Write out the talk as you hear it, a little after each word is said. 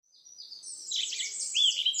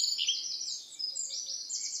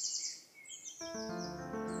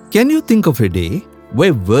Can you think of a day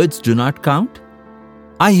where words do not count?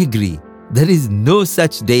 I agree, there is no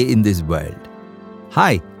such day in this world.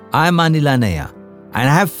 Hi, I am Anil Annaiah, and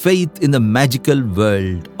I have faith in the magical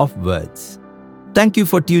world of words. Thank you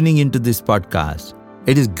for tuning into this podcast.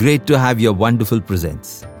 It is great to have your wonderful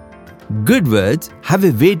presence. Good words have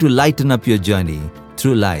a way to lighten up your journey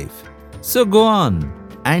through life. So go on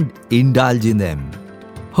and indulge in them.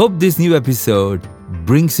 Hope this new episode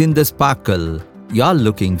brings in the sparkle you're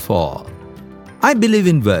looking for. I believe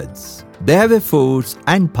in words. They have a force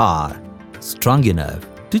and power strong enough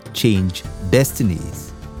to change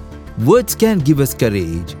destinies. Words can give us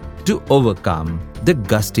courage to overcome the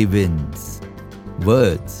gusty winds.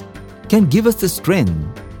 Words can give us the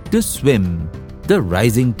strength to swim the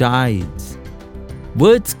rising tides.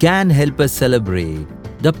 Words can help us celebrate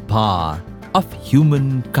the power of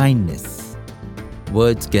human kindness.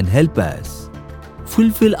 Words can help us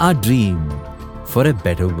fulfill our dream for a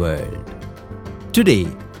better world. Today,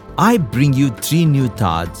 I bring you 3 new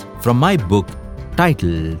thoughts from my book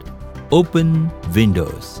titled Open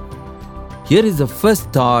Windows. Here is the first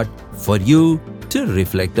thought for you to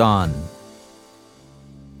reflect on.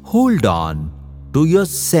 Hold on to your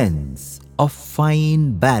sense of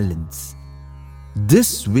fine balance.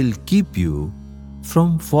 This will keep you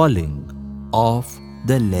from falling off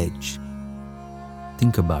the ledge.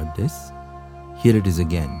 Think about this. Here it is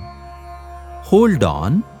again. Hold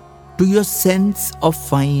on to your sense of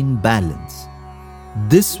fine balance.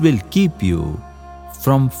 This will keep you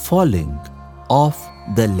from falling off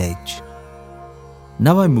the ledge.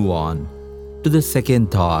 Now I move on to the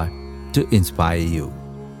second thought to inspire you.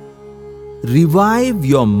 Revive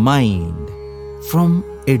your mind from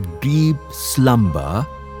a deep slumber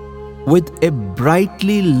with a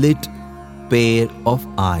brightly lit pair of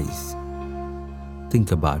eyes.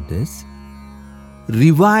 Think about this.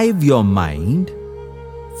 Revive your mind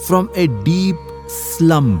from a deep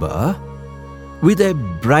slumber with a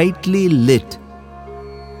brightly lit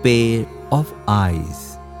pair of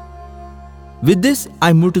eyes. With this,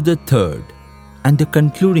 I move to the third and the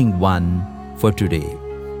concluding one for today.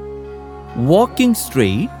 Walking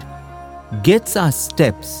straight gets our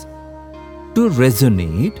steps to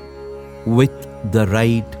resonate with the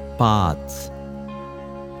right paths.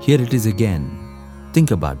 Here it is again.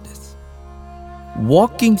 Think about this.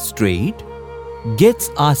 Walking straight gets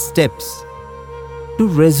our steps to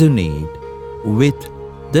resonate with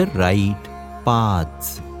the right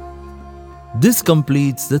paths. This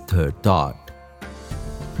completes the third thought.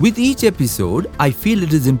 With each episode, I feel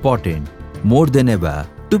it is important more than ever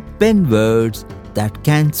to pen words that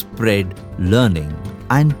can spread learning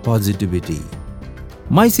and positivity.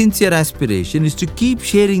 My sincere aspiration is to keep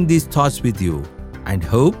sharing these thoughts with you and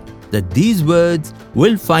hope that these words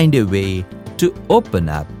will find a way to open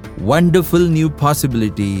up wonderful new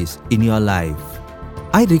possibilities in your life.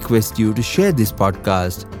 I request you to share this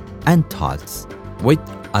podcast and thoughts with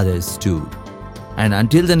others too. And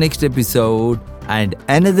until the next episode and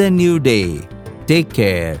another new day, take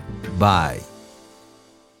care. Bye.